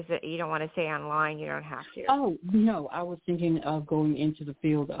 What is it? You don't want to say online. You don't have to. Oh, no. I was thinking of going into the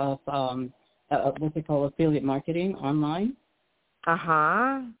field of what they call affiliate marketing online.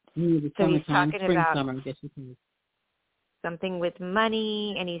 Uh-huh. So he's talking about summer, I guess you can. Something with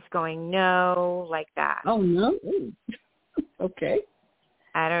money, and he's going, no, like that. Oh, no? Ooh. Okay.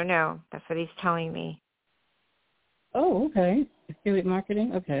 I don't know. That's what he's telling me. Oh, okay. Affiliate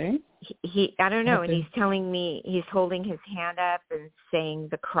marketing, okay. I don't know, and he's telling me, he's holding his hand up and saying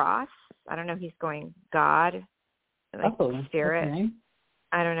the cross. I don't know, he's going, God, like spirit. Okay.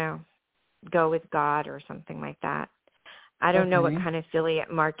 I don't know. Go with God or something like that. I don't know what kind of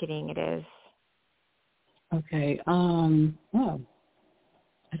affiliate marketing it is. Okay. Well,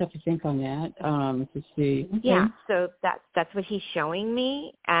 I'd have to think on that to see. Okay. Yeah, so that's what he's showing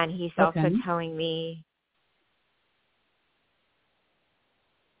me, and he's also telling me.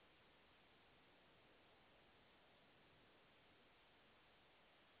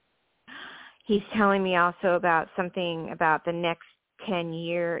 He's telling me also about something about the next 10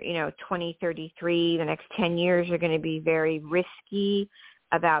 year, 2033, the next 10 years are going to be very risky,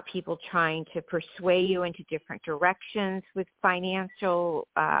 about people trying to persuade you into different directions with financial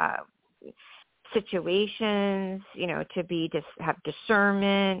situations, to have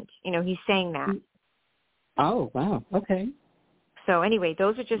discernment. He's saying that. Oh, wow. Okay. So anyway,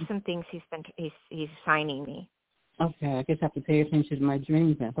 those are just some things he's signing me. Okay, I guess I have to pay attention to my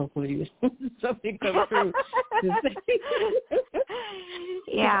dreams and hopefully something comes through.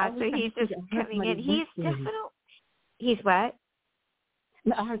 Yeah, so he's just coming in. He's what?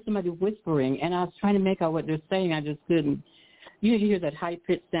 I heard somebody whispering, and I was trying to make out what they're saying. I just couldn't. You hear that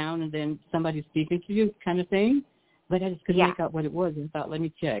high-pitched sound and then somebody speaking to you kind of thing, but I just couldn't make out what it was. And thought, let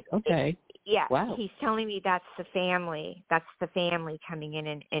me check. Okay. Yeah. Wow. He's telling me that's the family. That's the family coming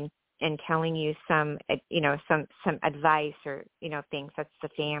in and telling you some advice or, things. That's the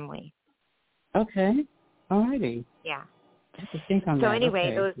family. Okay. All righty. Yeah. I have to think on so that.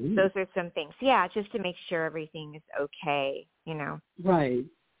 Anyway, okay. those are some things. Yeah, just to make sure everything is okay, Right.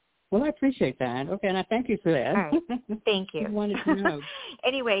 Well, I appreciate that. Okay, and I thank you for that. All right. Thank you. I wanted to know.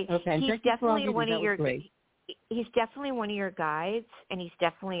 Anyway, he's definitely one of your great. He's definitely one of your guides, and he's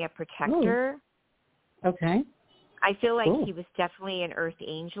definitely a protector. Oh. Okay. I feel like he was definitely an earth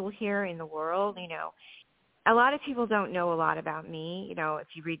angel here in the world. a lot of people don't know a lot about me. You know, if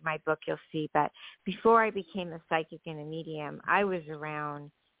you read my book, you'll see. But before I became a psychic and a medium, I was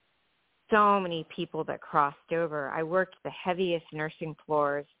around so many people that crossed over. I worked the heaviest nursing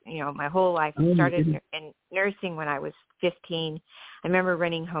floors, you know, my whole life. I started in nursing when I was 15. I remember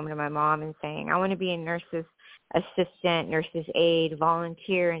running home to my mom and saying, I want to be a nurse's assistant, nurse's aide,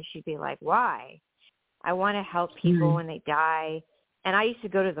 volunteer. And she'd be like, why? I want to help people when they die. And I used to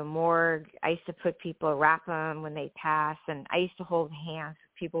go to the morgue. I used to put people, wrap them when they pass. And I used to hold hands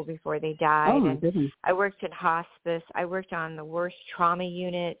with people before they died. Oh, my and goodness. I worked in hospice. I worked on the worst trauma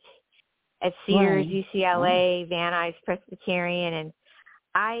units at Cedars, UCLA, Van Nuys Presbyterian. And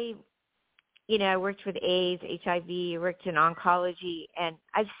I worked with AIDS, HIV, worked in oncology. And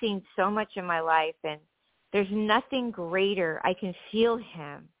I've seen so much in my life. And there's nothing greater. I can feel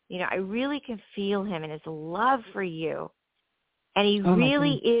him. You know, I really can feel him and his love for you. And he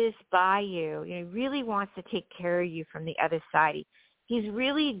really is by you. You know, he really wants to take care of you from the other side. He's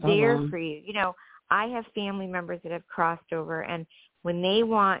really there for you. You know, I have family members that have crossed over, and when they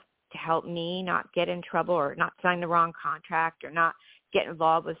want to help me not get in trouble or not sign the wrong contract or not get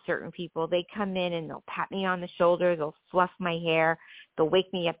involved with certain people, they come in and they'll pat me on the shoulder, they'll fluff my hair, they'll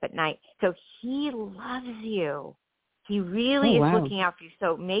wake me up at night. So he loves you. He really is looking out for you.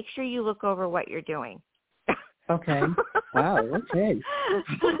 So make sure you look over what you're doing. Okay. Wow. Okay.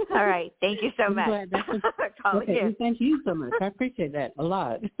 All right. Thank you so much. Okay. Thank you so much. I appreciate that a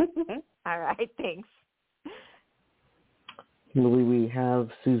lot. All right. Thanks. Kimberly, we have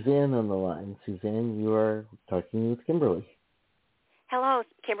Suzanne on the line. Suzanne, you are talking with Kimberly. Hello,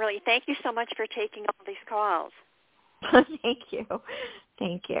 Kimberly. Thank you so much for taking all these calls. Thank you.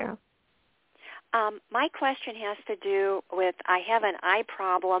 Thank you. My question has to do with I have an eye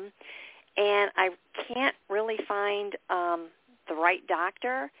problem, and I can't really find the right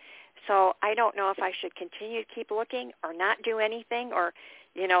doctor. So I don't know if I should continue to keep looking or not do anything or,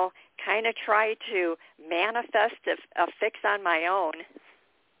 you know, kind of try to manifest a fix on my own.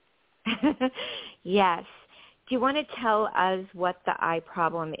 Yes. Do you want to tell us what the eye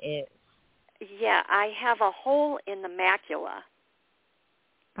problem is? Yeah, I have a hole in the macula.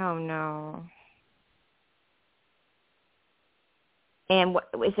 Oh, no. And what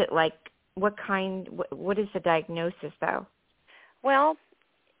is it like? What kind? What is the diagnosis, though? Well,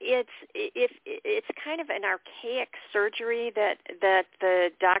 it's kind of an archaic surgery that the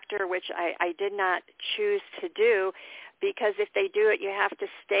doctor, which I did not choose to do, because if they do it, you have to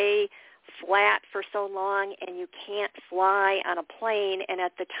stay flat for so long, and you can't fly on a plane. And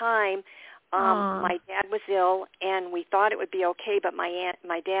at the time, my dad was ill, and we thought it would be okay, but my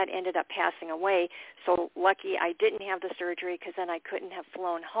dad ended up passing away. So lucky I didn't have the surgery, because then I couldn't have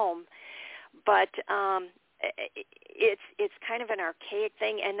flown home. But it's kind of an archaic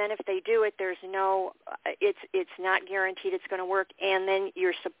thing, and then if they do it, there's no, it's not guaranteed it's going to work, and then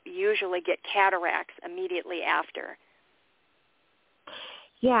you usually get cataracts immediately after.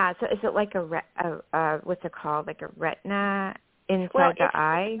 Yeah, so is it like what's it called, like a retina inside the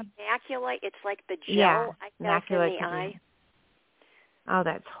eye? Well, it's like a macula. It's like the gel macula in the eye. Oh,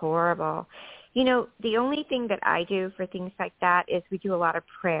 that's horrible. You know, the only thing that I do for things like that is we do a lot of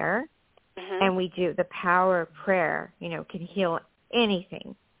prayer. Mm-hmm. And we do the power of prayer, you know, can heal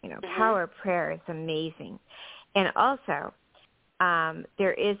anything. You know, mm-hmm. Power of prayer is amazing. And also,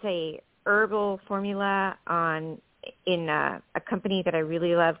 there is a herbal formula in a company that I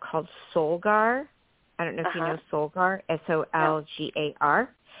really love called Solgar. I don't know if you know Solgar, Solgar.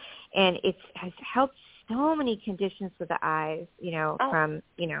 And it has helped so many conditions with the eyes, you know, from,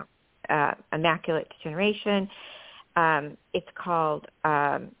 you know, immaculate degeneration. It's called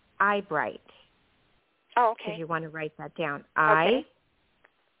Eye Bright. Oh, okay. If you want to write that down. Okay. Eye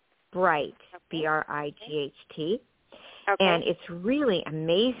Bright, Bright. Okay. And it's really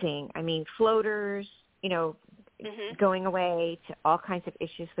amazing. I mean, floaters, you know, mm-hmm. going away to all kinds of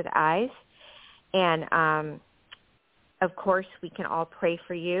issues with eyes. And, of course, we can all pray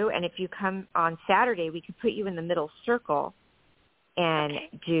for you. And if you come on Saturday, we can put you in the middle circle and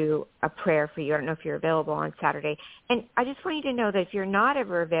do a prayer for you. I don't know if you're available on Saturday. And I just want you to know that if you're not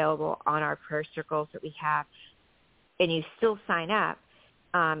ever available on our prayer circles that we have, and you still sign up,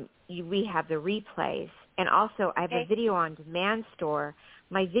 we have the replays. And also, I have a video on demand store.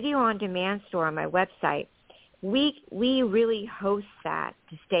 My video on demand store on my website, we really host that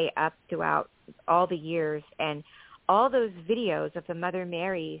to stay up throughout all the years. And all those videos of the Mother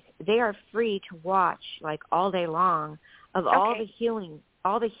Marys, they are free to watch like all day long of all the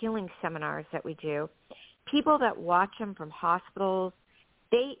healing seminars that we do. People that watch them from hospitals,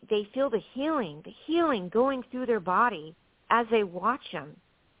 they feel the healing going through their body as they watch them.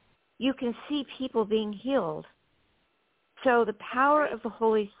 you can see people being healed. So the power of the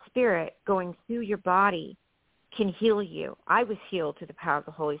Holy Spirit going through your body can heal you. I was healed through the power of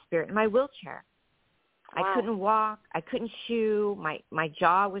the Holy Spirit in my wheelchair. Wow. I couldn't walk. I couldn't chew. My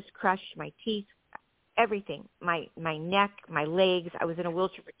jaw was crushed. My teeth, everything. My neck, my legs. I was in a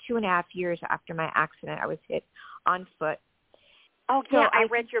wheelchair for 2.5 years after my accident. I was hit on foot. Oh, so yeah, I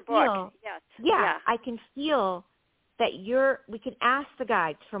read your book. Yes. Yeah, I can feel that we can ask the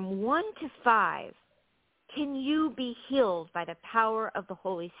guides from 1 to 5, can you be healed by the power of the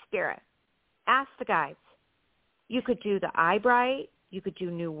Holy Spirit? Ask the guides. You could do the eye bright, you could do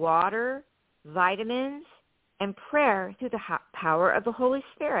new water, vitamins, and prayer through the power of the Holy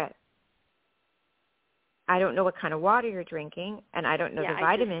Spirit. I don't know what kind of water you're drinking, and I don't know the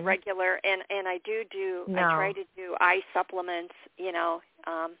vitamins. I just regular, and I try to do eye supplements,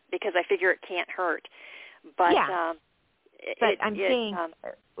 because I figure it can't hurt. But I'm saying,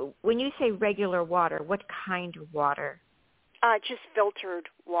 when you say regular water, what kind of water? Just filtered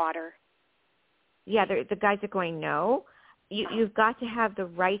water. Yeah, the guys are going, no. You've got to have the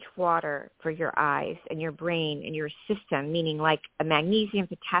right water for your eyes and your brain and your system, meaning like a magnesium,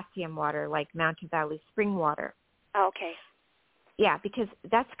 potassium water, like Mountain Valley spring water. Oh, okay. Yeah, because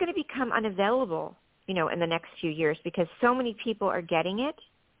that's going to become unavailable, in the next few years because so many people are getting it.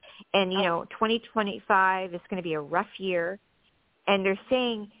 And, 2025 is going to be a rough year. And they're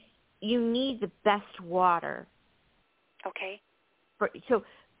saying you need the best water. Okay. So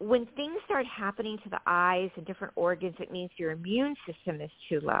when things start happening to the eyes and different organs, it means your immune system is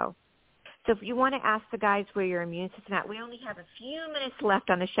too low. So if you want to ask the guys where your immune system at, we only have a few minutes left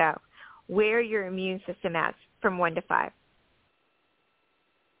on the show, where your immune system at from 1 to 5.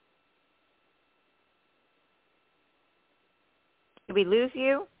 Did we lose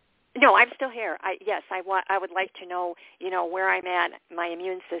you? No, I'm still here. I would like to know, where I'm at, my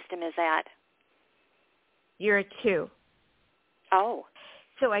immune system is at. You're a 2. Oh.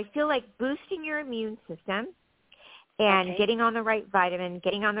 So I feel like boosting your immune system and getting on the right vitamin,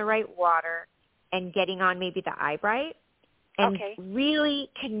 getting on the right water, and getting on maybe the eye bright, and really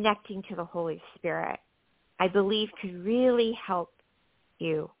connecting to the Holy Spirit, I believe could really help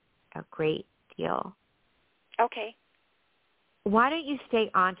you a great deal. Okay. Why don't you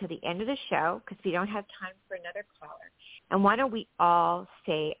stay on to the end of the show because we don't have time for another caller. And why don't we all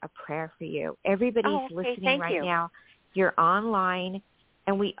say a prayer for you? Everybody's listening right now. You're online.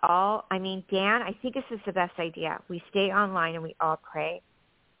 And we all, Dan, I think this is the best idea. We stay online and we all pray.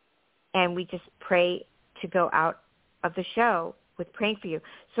 And we just pray to go out of the show with praying for you.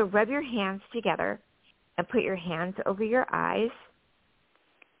 So rub your hands together and put your hands over your eyes.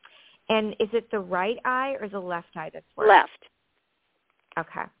 And is it the right eye or the left eye that's working? Left.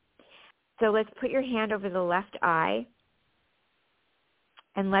 Okay. So let's put your hand over the left eye.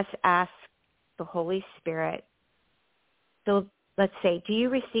 And let's ask the Holy Spirit. So let's say, do you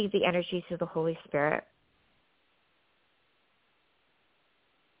receive the energies of the Holy Spirit?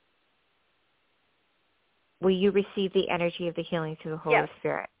 Will you receive the energy of the healing through the Holy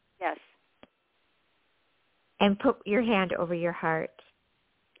Spirit? Yes. And put your hand over your heart.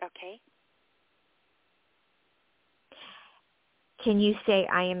 Okay. Can you say,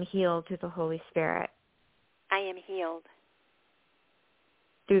 I am healed through the Holy Spirit? I am healed.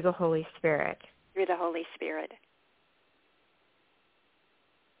 Through the Holy Spirit. Through the Holy Spirit.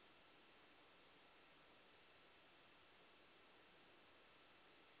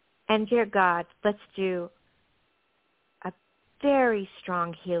 And dear God, let's do a very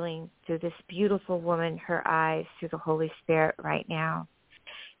strong healing through this beautiful woman, her eyes, through the Holy Spirit right now.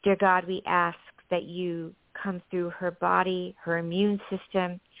 Dear God, we ask that you come through her body, her immune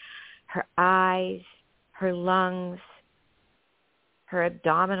system, her eyes, her lungs, her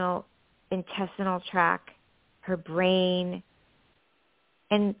abdominal, intestinal tract, her brain,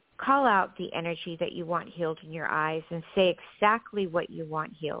 and call out the energy that you want healed in your eyes and say exactly what you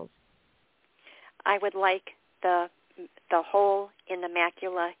want healed. I would like the hole in the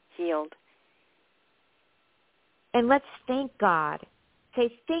macula healed. And let's thank God.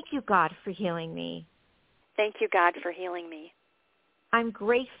 Say, thank you, God, for healing me. Thank you, God, for healing me. I'm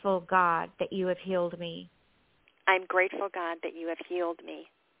grateful, God, that you have healed me. I'm grateful, God, that you have healed me.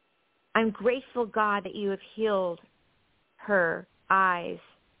 I'm grateful, God, that you have healed her eyes.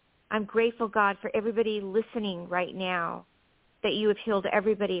 I'm grateful, God, for everybody listening right now, that you have healed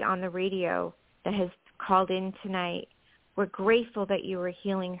everybody on the radio that has called in tonight. We're grateful that you are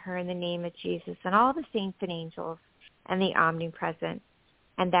healing her in the name of Jesus and all the saints and angels and the omnipresent,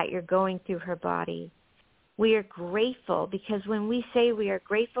 and that you're going through her body. We are grateful because when we say we are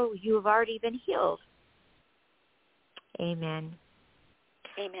grateful, you have already been healed. Amen.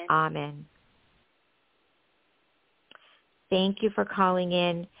 Amen. Amen. Thank you for calling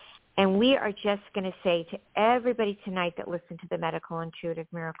in. And we are just going to say to everybody tonight that listened to the Medical Intuitive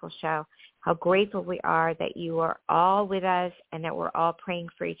Miracle Show how grateful we are that you are all with us and that we're all praying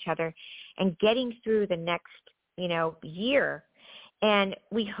for each other and getting through the next, year. And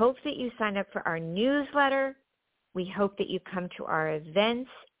we hope that you sign up for our newsletter. We hope that you come to our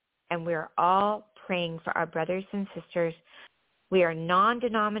events, and we're all praying for our brothers and sisters. We are a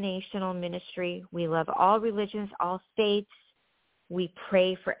non-denominational ministry. We love all religions, all faiths. We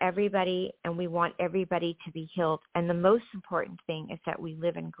pray for everybody, and we want everybody to be healed. And the most important thing is that we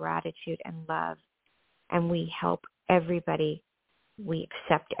live in gratitude and love, and we help everybody. We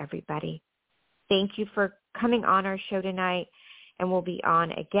accept everybody. Thank you for coming on our show tonight, and we'll be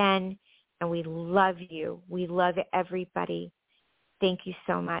on again. And we love you. We love everybody. Thank you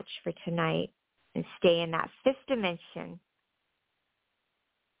so much for tonight, and stay in that fifth dimension.